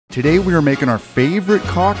Today we are making our favorite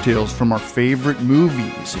cocktails from our favorite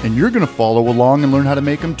movies, and you're going to follow along and learn how to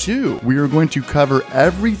make them too. We are going to cover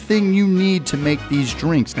everything you need to make these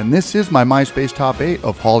drinks, and this is my MySpace Top 8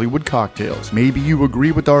 of Hollywood cocktails. Maybe you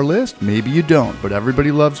agree with our list, maybe you don't, but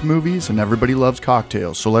everybody loves movies and everybody loves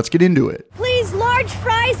cocktails, so let's get into it. Please, large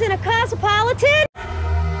fries and a Cosmopolitan.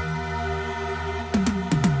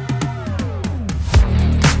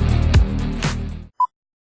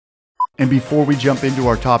 And before we jump into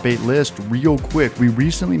our top 8 list, real quick, we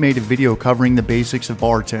recently made a video covering the basics of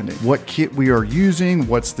bartending. What kit we are using,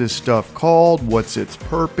 what's this stuff called, what's its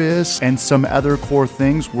purpose, and some other core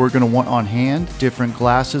things we're going to want on hand, different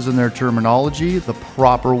glasses and their terminology, the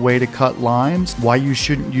proper way to cut limes, why you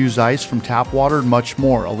shouldn't use ice from tap water, and much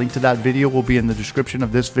more. A link to that video will be in the description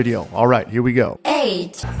of this video. All right, here we go.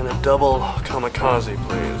 8. And a double kamikaze,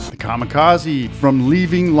 please. The Kamikaze from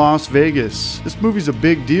Leaving Las Vegas. This movie's a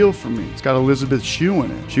big deal for me. It's got Elizabeth Shue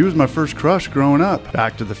in it. She was my first crush growing up.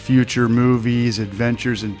 Back to the Future movies,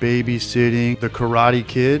 Adventures in Babysitting, The Karate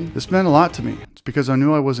Kid. This meant a lot to me. It's because I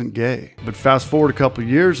knew I wasn't gay. But fast forward a couple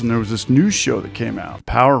years and there was this new show that came out,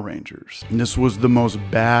 Power Rangers. And this was the most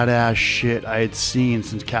badass shit I had seen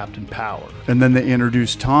since Captain Power. And then they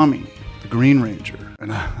introduced Tommy, the Green Ranger.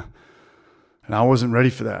 And I wasn't ready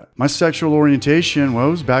for that. My sexual orientation, well,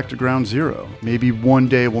 it was back to ground zero. Maybe one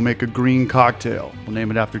day we'll make a green cocktail. We'll name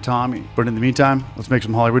it after Tommy. But in the meantime, let's make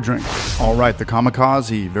some Hollywood drinks. All right, the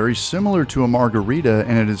Kamikaze, very similar to a margarita,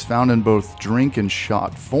 and it is found in both drink and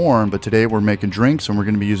shot form, but today we're making drinks and we're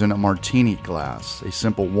gonna be using a martini glass, a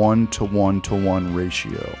simple 1:1:1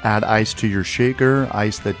 ratio. Add ice to your shaker,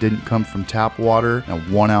 ice that didn't come from tap water, and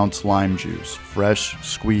 1 ounce lime juice, fresh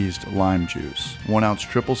squeezed lime juice. 1 ounce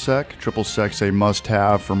triple sec. Triple sec's a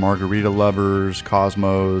must-have for margarita lovers,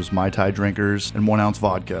 Cosmos, Mai Tai drinkers, and 1 ounce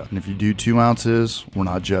vodka. And if you do 2 ounces, we're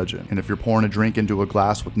not judging. And if you're pouring a drink into a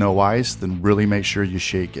glass with no ice, then really make sure you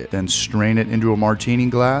shake it. Then strain it into a martini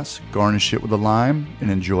glass, garnish it with a lime,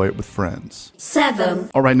 and enjoy it with friends. 7.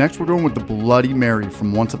 All right, next we're going with the Bloody Mary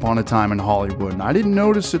from Once Upon a Time in Hollywood. And I didn't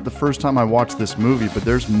notice it the first time I watched this movie, but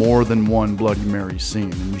there's more than one Bloody Mary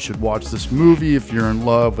scene. And you should watch this movie if you're in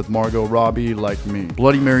love with Margot Robbie like me.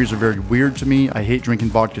 Bloody Marys are very weird to me. I hate drinking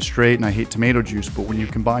vodka straight and I hate tomato juice, but when you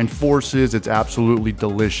combine forces, it's absolutely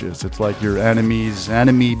delicious. It's like your enemy's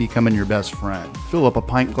enemy becoming your best friend. Fill up a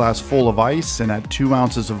pint glass full of ice and add 2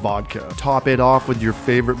 ounces of vodka. Top it off with your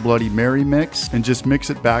favorite Bloody Mary mix and just mix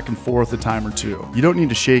it back and forth a time or two. You don't need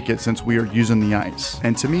to shake it since we are using the ice.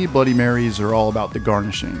 And to me, Bloody Marys are all about the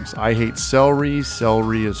garnishings. I hate celery.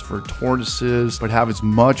 Celery is for tortoises, but have as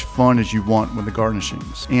much fun as you want with the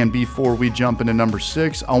garnishings. And before we jump into number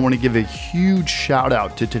 6, I want to give a huge shout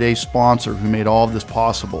out to today's sponsor who made all of this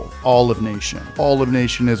possible, Olive Nation. Olive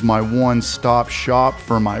Nation is my one-stop shop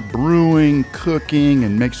for my brewing, cooking,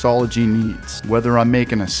 and mixology needs. Whether I'm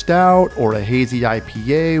making a stout or a hazy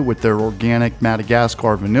IPA with their organic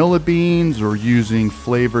Madagascar vanilla beans, or using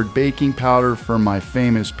flavored baking powder for my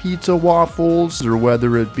famous pizza waffles, or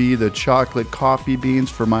whether it be the chocolate coffee beans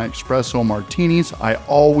for my espresso martinis, I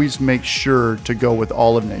always make sure to go with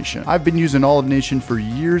Olive Nation. I've been using Olive Nation for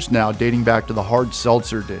years now, dating back to the hard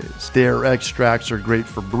seltzer days. Their extracts are great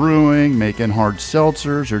for brewing, making hard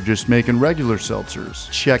seltzers, or just making regular seltzers.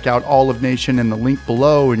 Check out Olive Nation in the link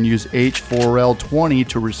below and use H4L20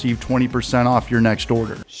 to receive 20% off your next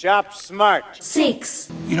order. Shop smart. 6.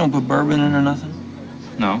 You don't put bourbon in or nothing?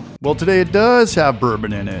 No. Well, today it does have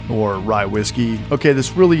bourbon in it, or rye whiskey. Okay,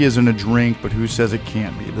 this really isn't a drink, but who says it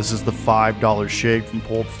can't be? This is the $5 shake from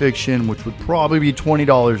Pulp Fiction, which would probably be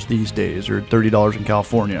 $20 these days, or $30 in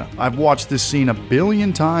California. I've watched this scene a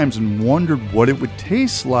billion times and wondered what it would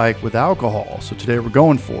taste like with alcohol, so today we're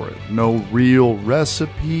going for it. No real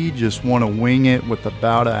recipe, just want to wing it with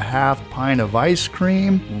about a half pint of ice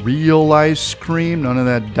cream, real ice cream, none of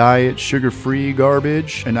that diet sugar-free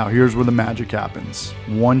garbage. And now here's where the magic happens.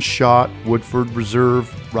 1 shot Woodford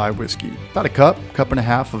Reserve rye whiskey. About a cup and a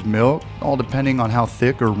half of milk, all depending on how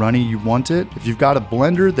thick or runny you want it. If you've got a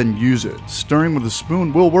blender, then use it. Stirring with a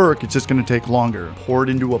spoon will work, it's just gonna take longer. Pour it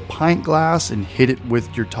into a pint glass and hit it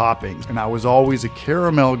with your toppings. And I was always a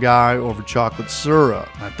caramel guy over chocolate syrup.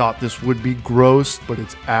 I thought this would be gross, but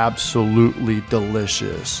it's absolutely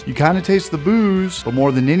delicious. You kind of taste the booze, but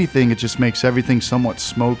more than anything, it just makes everything somewhat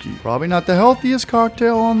smoky. Probably not the healthiest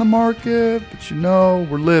cocktail on the market, but you know,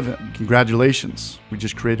 we're living. Congratulations, we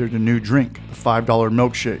just created a new drink, the $5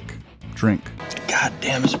 milkshake. Drink. God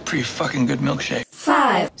damn, it's a pretty fucking good milkshake.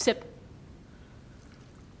 5. Sip.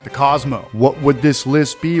 The Cosmo. What would this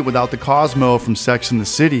list be without the Cosmo from Sex and the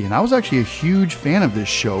City? And I was actually a huge fan of this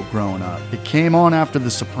show growing up. It came on after The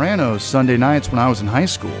Sopranos Sunday nights when I was in high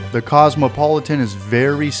school. The Cosmopolitan is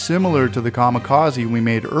very similar to the Kamikaze we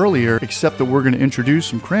made earlier, except that we're going to introduce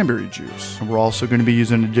some cranberry juice. And we're also going to be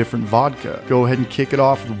using a different vodka. Go ahead and kick it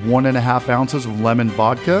off with 1.5 ounces of lemon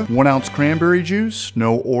vodka, 1 ounce cranberry juice,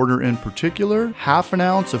 no order in particular, half an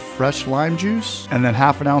ounce of fresh lime juice, and then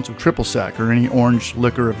half an ounce of triple sec or any orange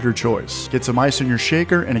liquor of your choice. Get some ice in your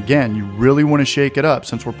shaker, and again, you really want to shake it up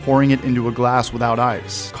since we're pouring it into a glass without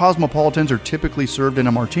ice. Cosmopolitans are typically served in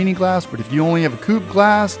a martini glass, but if you only have a coupe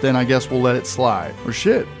glass, then I guess we'll let it slide. Or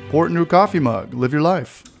shit, pour it into a coffee mug. Live your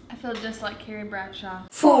life. I feel just like Carrie Bradshaw.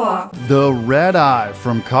 4. The Red Eye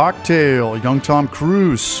from Cocktail, young Tom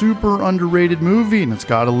Cruise, super underrated movie, and it's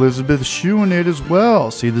got Elizabeth Shue in it as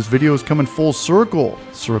well. See, this video is coming full circle.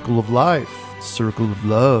 Circle of life. Circle of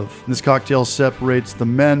love. This cocktail separates the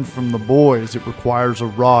men from the boys. It requires a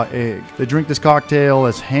raw egg. They drink this cocktail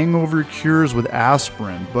as hangover cures with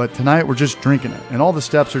aspirin, but tonight we're just drinking it. And all the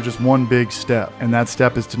steps are just one big step, and that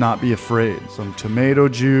step is to not be afraid. Some tomato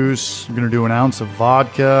juice. I'm gonna do an ounce of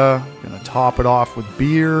vodka. Gonna top it off with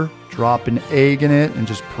beer. Drop an egg in it, and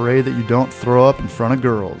just pray that you don't throw up in front of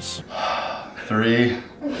girls. 3,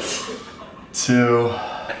 2,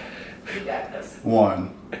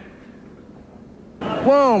 1.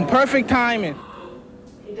 Boom, perfect timing.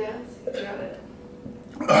 He does? He got it.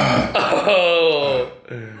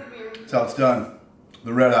 That's how it's done.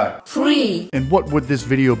 The Red Eye. 3. And what would this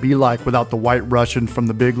video be like without the White Russian from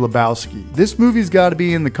The Big Lebowski? This movie's got to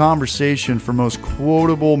be in the conversation for most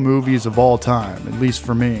quotable movies of all time, at least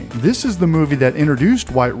for me. This is the movie that introduced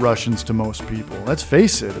White Russians to most people. Let's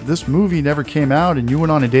face it, if this movie never came out and you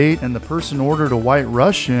went on a date and the person ordered a White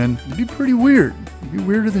Russian, it'd be pretty weird. It'd be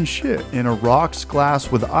weirder than shit. In a rocks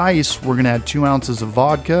glass with ice, we're gonna add 2 ounces of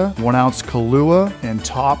vodka, 1 ounce Kahlua, and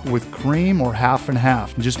top with cream or half and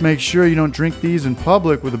half. And just make sure you don't drink these in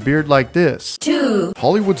public with a beard like this. 2.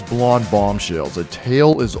 Hollywood's blonde bombshells, a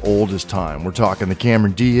tale as old as time. We're talking the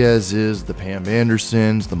Cameron Diaz's, the Pam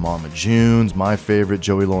Andersons, the Mama Junes, my favorite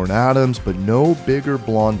Joey Lauren Adams, but no bigger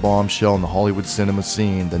blonde bombshell in the Hollywood cinema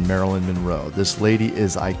scene than Marilyn Monroe. This lady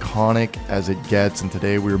is iconic as it gets, and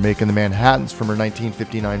today we are making the Manhattans from her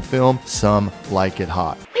 1959 film, Some Like It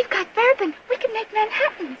Hot. We've got bourbon. We can make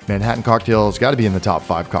Manhattan. Manhattan cocktails got to be in the top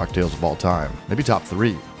 5 cocktails of all time. Maybe top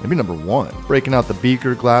 3. Maybe number 1. Breaking out the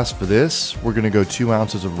beaker glass for this, we're going to go 2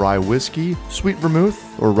 ounces of rye whiskey, sweet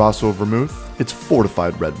vermouth or Rosso vermouth. It's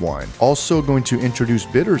fortified red wine. Also going to introduce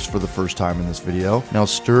bitters for the first time in this video. Now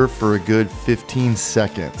stir for a good 15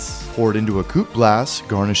 seconds. Pour it into a coupe glass,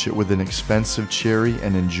 garnish it with an expensive cherry,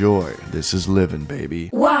 and enjoy. This is living, baby.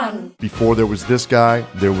 1. Before there was this guy,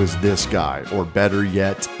 there was this guy. Or better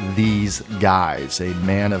yet, these guys. A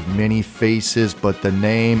man of many faces, but the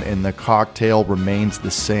name in the cocktail remains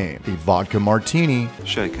the same. A vodka martini.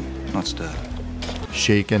 Shaken, not stirred.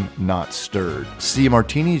 Shaken, not stirred. See,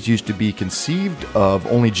 martinis used to be conceived of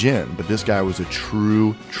only gin, but this guy was a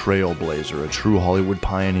true trailblazer, a true Hollywood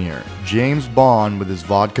pioneer. James Bond with his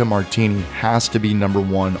vodka martini has to be number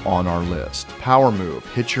 1 on our list. Power move.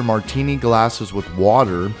 Hit your martini glasses with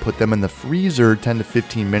water, put them in the freezer 10 to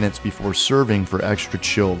 15 minutes before serving for extra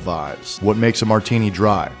chill vibes. What makes a martini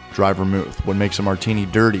dry? Dry vermouth. What makes a martini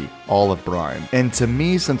dirty? Olive brine. And to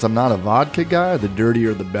me, since I'm not a vodka guy, the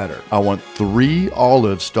dirtier the better. I want 3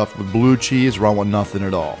 olives stuffed with blue cheese, or I want nothing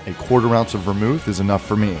at all. A 1/4 ounce of vermouth is enough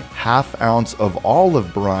for me. 1/2 ounce of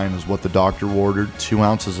olive brine is what the doctor ordered. 2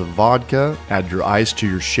 ounces of vodka. Add your ice to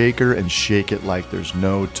your shaker and shake it like there's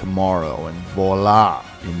no tomorrow. And voila!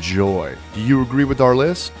 Enjoy. Do you agree with our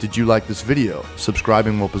list? Did you like this video?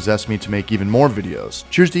 Subscribing will possess me to make even more videos.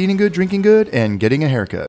 Cheers to eating good, drinking good, and getting a haircut.